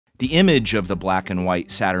The image of the black and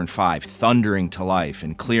white Saturn V thundering to life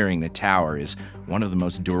and clearing the tower is one of the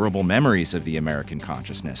most durable memories of the American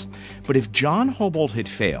consciousness. But if John Houbolt had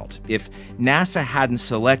failed, if NASA hadn't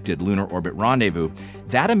selected Lunar Orbit Rendezvous,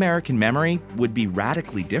 that American memory would be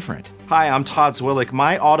radically different. Hi, I'm Todd Zwillich.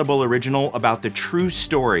 My Audible original about the true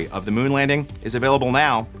story of the moon landing is available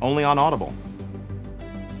now only on Audible.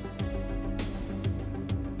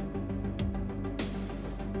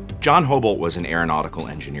 John Houbolt was an aeronautical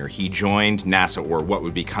engineer. He joined NASA, or what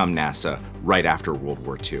would become NASA, right after World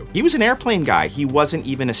War II. He was an airplane guy. He wasn't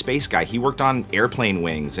even a space guy. He worked on airplane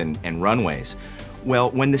wings and runways.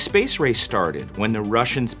 Well, when the space race started, when the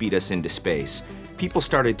Russians beat us into space, people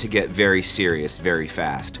started to get very serious very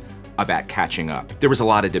fast about catching up. There was a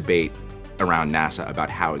lot of debate around NASA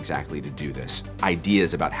about how exactly to do this,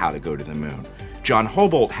 ideas about how to go to the moon. John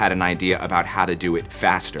Houbolt had an idea about how to do it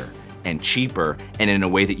faster and cheaper, and in a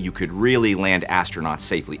way that you could really land astronauts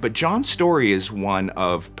safely. But John's story is one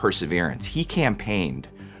of perseverance. He campaigned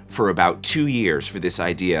for about 2 years for this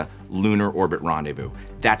idea, Lunar Orbit Rendezvous.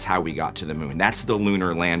 That's how we got to the moon. That's the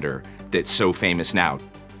lunar lander that's so famous now.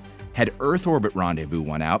 Had Earth Orbit Rendezvous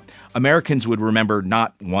won out, Americans would remember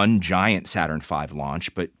not one giant Saturn V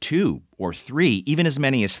launch, but 2 or 3, even as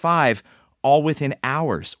many as 5, all within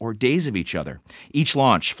hours or days of each other, each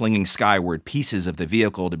launch flinging skyward pieces of the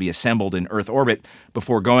vehicle to be assembled in Earth orbit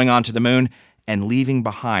before going on to the moon and leaving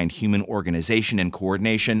behind human organization and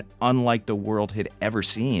coordination unlike the world had ever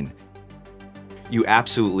seen. You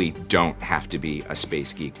absolutely don't have to be a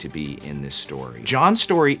space geek to be in this story. John's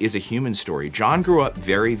story is a human story. John grew up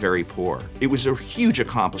very, very poor. It was a huge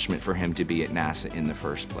accomplishment for him to be at NASA in the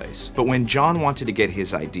first place. But when John wanted to get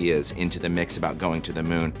his ideas into the mix about going to the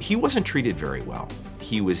moon, he wasn't treated very well.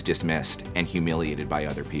 He was dismissed and humiliated by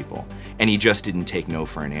other people. And he just didn't take no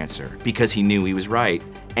for an answer because he knew he was right,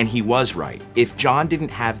 and he was right. If John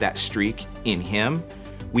didn't have that streak in him,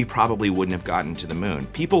 we probably wouldn't have gotten to the moon.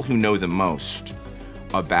 People who know the most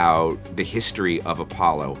about the history of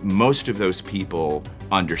Apollo, most of those people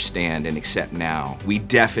understand and accept now we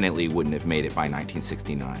definitely wouldn't have made it by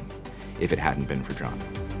 1969 if it hadn't been for John.